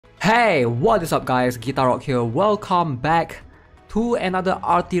Hey, what is up guys, Guitar Rock here. Welcome back to another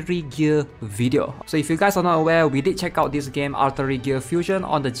Artery Gear video. So if you guys are not aware, we did check out this game Artery Gear Fusion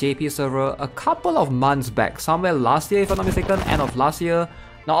on the JP server a couple of months back, somewhere last year if I'm not mistaken, end of last year.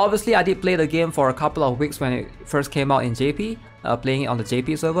 Now obviously I did play the game for a couple of weeks when it first came out in JP, playing it on the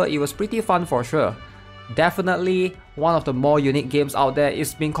JP server. It was pretty fun for sure. Definitely one of the more unique games out there.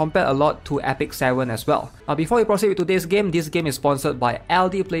 It's been compared a lot to Epic 7 as well. Now before we proceed with today's game, this game is sponsored by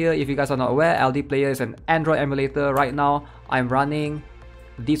LD Player. If you guys are not aware, LD Player is an Android emulator. Right now, I'm running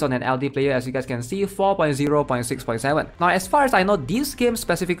this on an LD Player, as you guys can see, 4.0.6.7. Now as far as I know, this game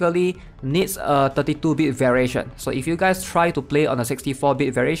specifically needs a 32-bit variation. So if you guys try to play on a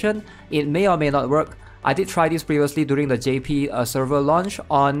 64-bit variation, it may or may not work. I did try this previously during the JP server launch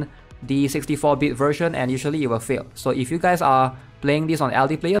on the 64-bit version, and usually it will fail. So if you guys are playing this on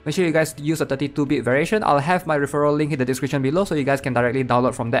LD Player, make sure you guys use a 32-bit variation. I'll have my referral link in the description below so you guys can directly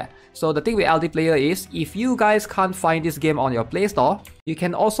download from there. So the thing with LD Player is, if you guys can't find this game on your Play Store, you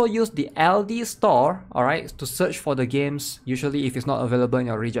can also use the LD Store, alright, to search for the games, usually if it's not available in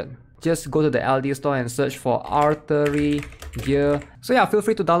your region. Just go to the LD Store and search for Artery Gear. So yeah, feel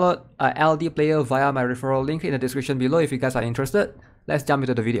free to download LD Player via my referral link in the description below if you guys are interested. Let's jump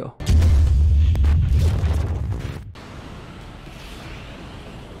into the video.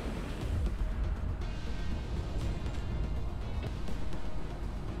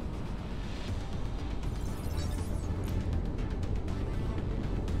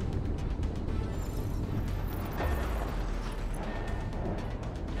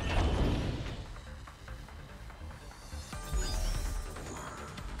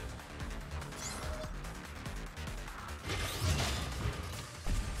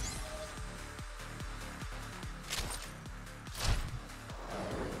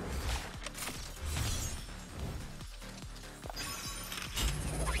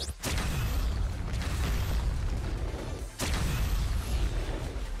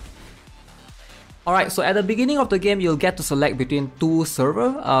 Alright, so at the beginning of the game, you'll get to select between two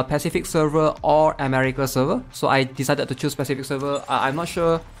servers, Pacific server or America server. So I decided to choose Pacific server. I'm not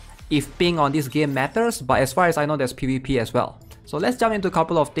sure if ping on this game matters, but as far as I know, there's PvP as well. So let's jump into a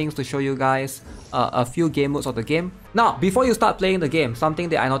couple of things to show you guys a few game modes of the game. Now, before you start playing the game, something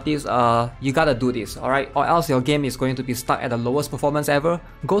that I noticed, you gotta do this, alright? Or else your game is going to be stuck at the lowest performance ever.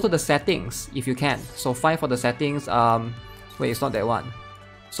 Go to the settings if you can. So find for the settings, wait, it's not that one.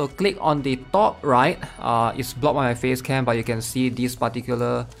 So click on the top right, it's blocked by my face cam, but you can see these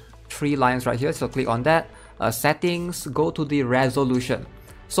particular three lines right here. So click on that, settings, go to the resolution.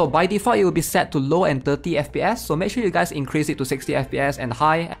 So by default, it will be set to low and 30 FPS. So make sure you guys increase it to 60 FPS and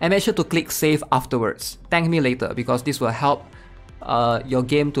high, and make sure to click save afterwards. Thank me later, because this will help your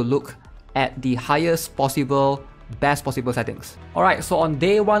game to look at the highest possible, best possible settings. Alright, so on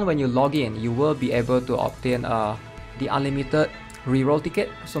day one, when you log in, you will be able to obtain the unlimited reroll ticket,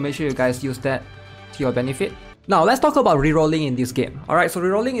 so make sure you guys use that to your benefit. Now let's talk about rerolling in this game. Alright, so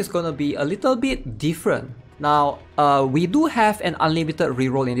rerolling is gonna be a little bit different. Now we do have an unlimited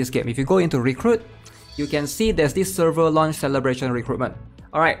reroll in this game. If you go into recruit, you can see there's this server launch celebration recruitment.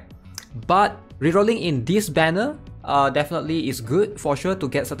 Alright, but rerolling in this banner definitely is good for sure to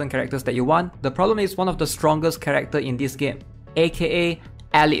get certain characters that you want. The problem is one of the strongest character in this game, aka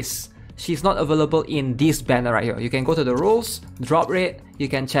Alice. She's not available in this banner right here. You can go to the rules, drop rate, you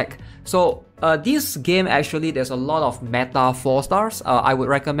can check. So this game actually, there's a lot of meta 4 stars. I would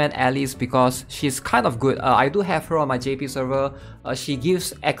recommend Alice because she's kind of good. I do have her on my JP server. She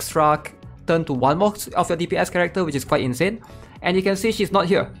gives extra turn to 1 more of your DPS character, which is quite insane. And you can see she's not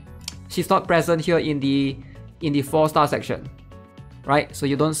here. She's not present here in the 4-star section, right? So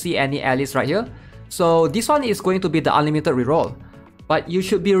you don't see any Alice right here. So this one is going to be the unlimited reroll. But you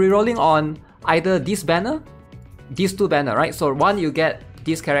should be rerolling on either this banner, these two banner, right? So one, you get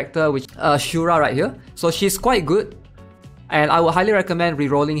this character, which Shura right here. So she's quite good, and I would highly recommend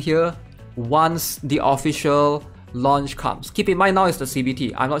rerolling here once the official launch comes. Keep in mind now it's the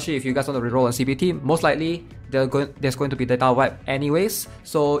CBT. I'm not sure if you guys want to reroll on CBT. Most likely there's going to be data wipe anyways.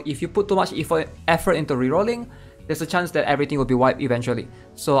 So if you put too much effort into rerolling, there's a chance that everything will be wiped eventually.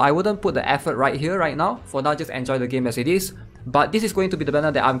 So I wouldn't put the effort right here, right now. For now, just enjoy the game as it is. But this is going to be the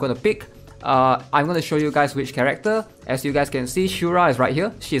banner that I'm going to pick. I'm going to show you guys which character. As you guys can see, Shura is right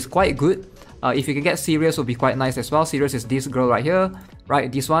here. She's quite good. If you can get Sirius, will be quite nice as well. Sirius is this girl right here.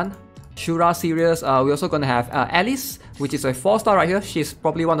 Right, this one. Shura series, we're also gonna have Alice, which is a 4-star right here. She's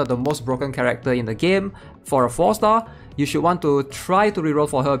probably one of the most broken character in the game. For a 4-star, you should want to try to reroll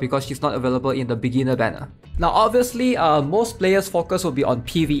for her because she's not available in the beginner banner. Now obviously, most players' focus will be on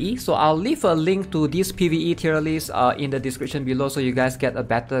PvE, so I'll leave a link to this PvE tier list in the description below so you guys get a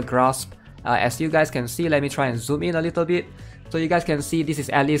better grasp. As you guys can see, let me try and zoom in a little bit. So you guys can see this is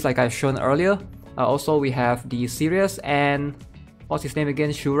Alice like I've shown earlier. Also we have the Sirius and what's his name again?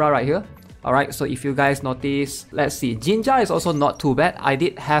 Shura right here. Alright, so if you guys notice, let's see, Jinja is also not too bad. I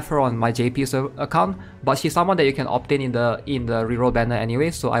did have her on my JP account, but she's someone that you can obtain in the reroll banner anyway,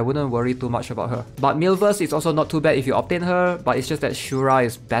 so I wouldn't worry too much about her. But Milvus is also not too bad if you obtain her, but it's just that Shura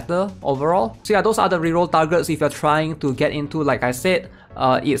is better overall. So yeah, those are the reroll targets if you're trying to get into, like I said,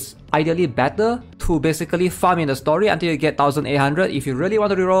 it's ideally better to basically farm in the story until you get 1800. If you really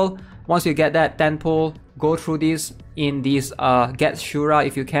want to reroll, once you get that 10 pull, go through this in this get Shura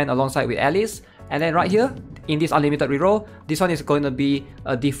if you can alongside with Alice, and then right here in this unlimited reroll, this one is going to be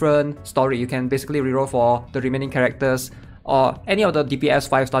a different story. You can basically reroll for the remaining characters or any of the DPS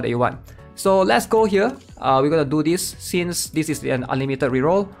 5-star that you want. So let's go here. We're gonna do this since this is an unlimited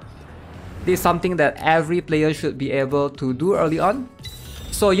reroll. This is something that every player should be able to do early on.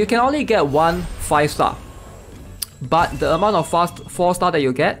 So you can only get one 5-star, but the amount of 4-star that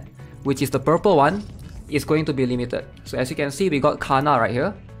you get, which is the purple one, is going to be limited. So as you can see, we got Kana right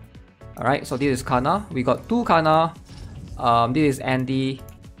here. Alright, so this is Kana. We got 2 Kana. This is Andy.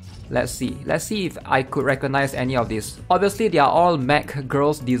 Let's see if I could recognize any of these. Obviously, they are all Mech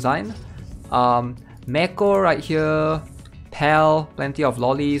girls design. Mecha right here. Pal, plenty of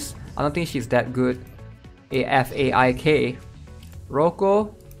lollies. I don't think she's that good. AFAIK.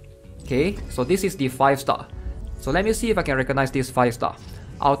 Roko. Okay, so this is the 5-star. So let me see if I can recognize this 5-star.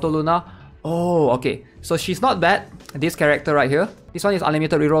 Autoluna. Oh, okay. So she's not bad. This character right here. This one is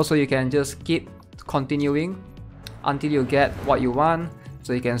unlimited reroll, so you can just keep continuing until you get what you want.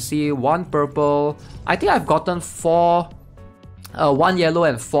 So you can see 1 purple. I think I've gotten 1 yellow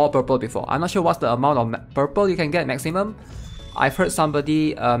and 4 purple before. I'm not sure what's the amount of purple you can get maximum. I've heard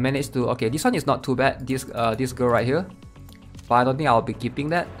somebody managed to... Okay, this one is not too bad. This girl right here. But I don't think I'll be keeping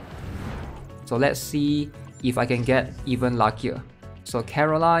that. So let's see if I can get even luckier. So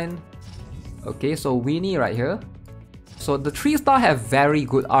Caroline. Okay, so Winnie right here. So the 3-star have very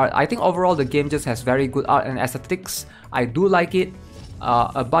good art. I think overall the game just has very good art and aesthetics. I do like it.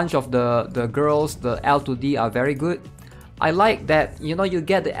 A bunch of the girls, the L to D are very good. I like that, you know, you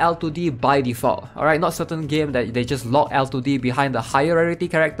get the L to D by default. Alright, not certain game that they just lock L to D behind the higher rarity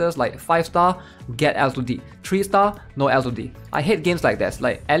characters like 5-star, get L to D. 3-star, no L to D. I hate games like that.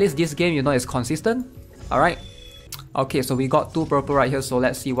 Like, at least this game, you know, is consistent. Alright. Okay, so we got 2 purple right here, so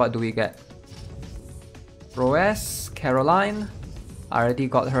let's see what do we get. Roes, Caroline. I already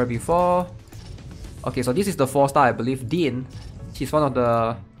got her before. Okay, so this is the 4-star, I believe. Dean. She's one of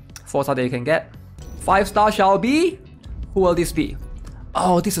the 4-star that you can get. 5-star shall be. Who will this be?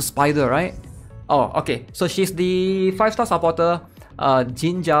 Oh, this is Spider, right? Oh, okay. So she's the 5-star supporter.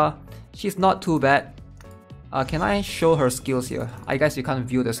 Jinja. She's not too bad. Can I show her skills here? I guess you can't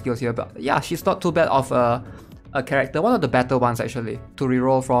view the skills here, but yeah, she's not too bad of a character. One of the better ones actually to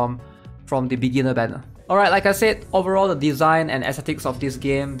reroll from the beginner banner. Alright, like I said, overall the design and aesthetics of this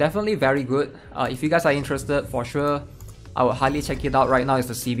game definitely very good. If you guys are interested, for sure, I would highly check it out. Right now it's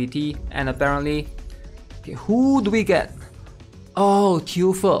the CBT, and apparently, okay, who do we get? Oh,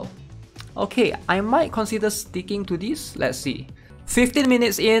 Teufel. Okay, I might consider sticking to this. Let's see. 15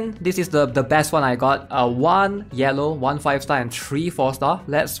 minutes in, this is the best one I got. 1 yellow, 1 5-star, and 3 4-star.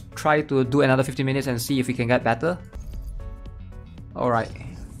 Let's try to do another 15 minutes and see if we can get better. Alright,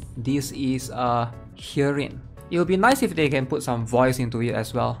 this is Hearing. It would be nice if they can put some voice into it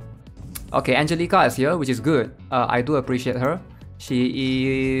as well. Okay, Angelica is here, which is good. I do appreciate her.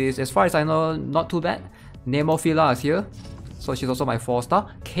 She is, as far as I know, not too bad. Nemophila is here, so she's also my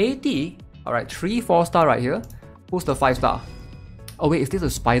 4-star. Katie, alright, 3 4-star right here. Who's the 5-star? Oh wait, is this a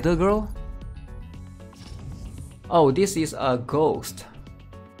spider girl? Oh, this is a ghost.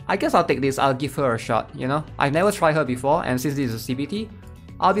 I guess I'll take this. I'll give her a shot, you know? I've never tried her before, and since this is a CBT,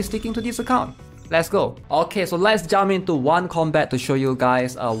 I'll be sticking to this account. Let's go. Okay, so let's jump into one combat to show you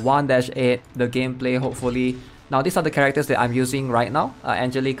guys 1-8, the gameplay hopefully. Now these are the characters that I'm using right now.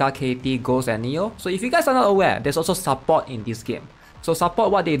 Angelica, Katie, Ghost, and Neo. So if you guys are not aware, there's also support in this game. So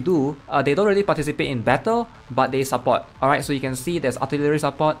support, what they do, they don't really participate in battle, but they support. Alright, so you can see there's artillery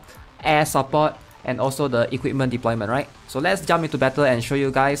support, air support, and also the equipment deployment, right? So let's jump into battle and show you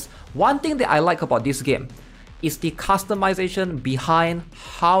guys. One thing that I like about this game is the customization behind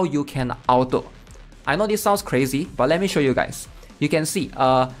how you can auto. I know this sounds crazy, but let me show you guys. You can see,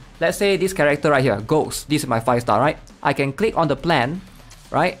 let's say this character right here, Ghost, this is my 5-star, right? I can click on the plan,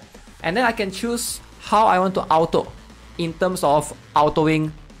 right? And then I can choose how I want to auto in terms of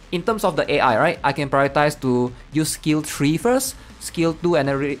autoing, in terms of the AI, right? I can prioritize to use skill 3 first, skill 2 and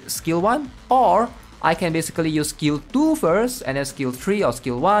then skill 1, or I can basically use skill 2 first and then skill 3 or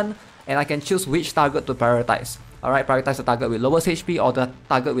skill 1, and I can choose which target to prioritize. Alright, prioritize the target with lowest HP or the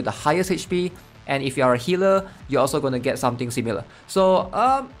target with the highest HP, and if you are a healer, you're also going to get something similar. So,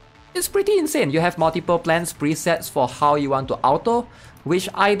 it's pretty insane. You have multiple plans, presets for how you want to auto, which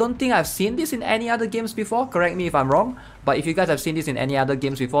I don't think I've seen this in any other games before. Correct me if I'm wrong, but if you guys have seen this in any other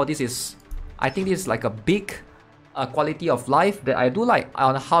games before, this is, I think this is like a big quality of life that I do like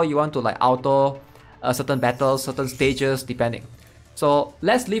on how you want to like auto certain battles, certain stages, depending. So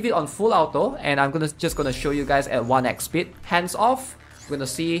let's leave it on full auto, and I'm just gonna show you guys at 1x speed. Hands off, we're gonna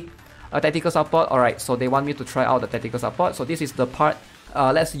see a tactical support. Alright, so they want me to try out the tactical support. So this is the part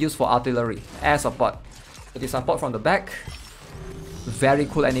let's use for artillery, air support. So the support from the back. Very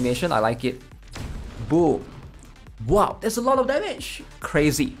cool animation, I like it. Boom. Wow, there's a lot of damage.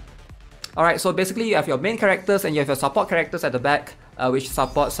 Crazy. Alright, so basically you have your main characters and you have your support characters at the back, which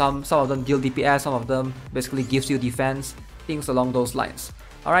support some of them deal DPS, some of them basically gives you defense, things along those lines.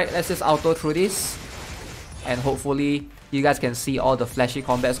 Alright, let's just auto through this, and hopefully you guys can see all the flashy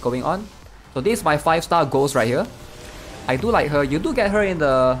combats going on. So this is my 5-star Ghost right here. I do like her. You do get her in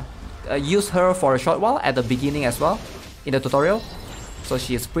the use her for a short while at the beginning as well in the tutorial. So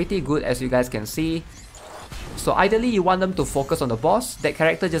she is pretty good, as you guys can see. So ideally you want them to focus on the boss. That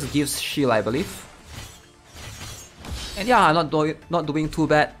character just gives shield, I believe. And yeah, I'm not doing too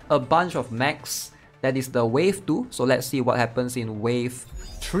bad. A bunch of max. That is the wave 2. So let's see what happens in wave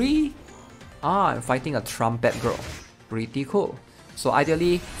 3. I'm fighting a trumpet girl. Pretty cool. So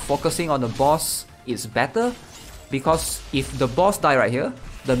ideally focusing on the boss is better, because if the boss die right here,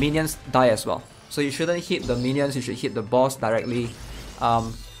 the minions die as well. So you shouldn't hit the minions, you should hit the boss directly.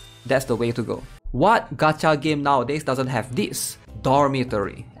 That's the way to go. What gacha game nowadays doesn't have this?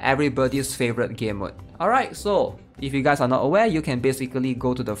 Dormitory, everybody's favorite game mode. Alright, so if you guys are not aware, you can basically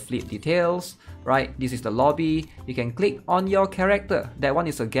go to the fleet details, right? This is the lobby. You can click on your character. That one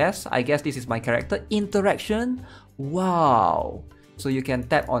is a guess. I guess this is my character. Interaction. Wow. So you can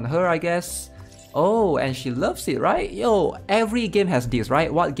tap on her, I guess. Oh, and she loves it, right? Yo, every game has this,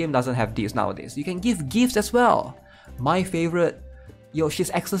 right? What game doesn't have this nowadays? You can give gifts as well. My favorite. Yo, she's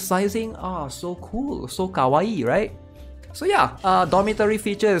exercising. Ah, so cool. So kawaii, right? So yeah, dormitory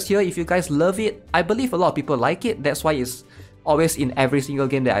feature is here. If you guys love it, I believe a lot of people like it. That's why it's always in every single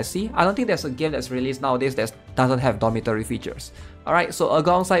game that I see. I don't think there's a game that's released nowadays that doesn't have dormitory features. Alright, so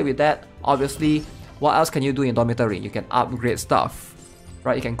alongside with that, obviously, what else can you do in dormitory? You can upgrade stuff,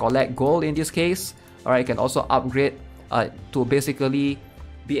 right? You can collect gold in this case. Alright, you can also upgrade to basically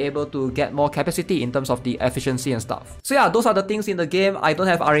be able to get more capacity in terms of the efficiency and stuff. So yeah, those are the things in the game. I don't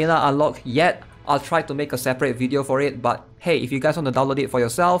have Arena unlocked yet. I'll try to make a separate video for it, but hey, if you guys want to download it for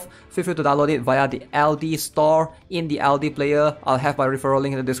yourself, feel free to download it via the LD store in the LD player. I'll have my referral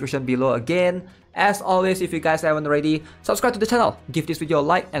link in the description below again. As always, if you guys haven't already, subscribe to the channel, give this video a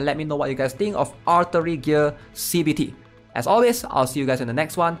like, and let me know what you guys think of Artery Gear CBT. As always, I'll see you guys in the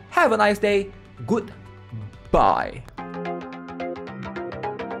next one. Have a nice day. Goodbye.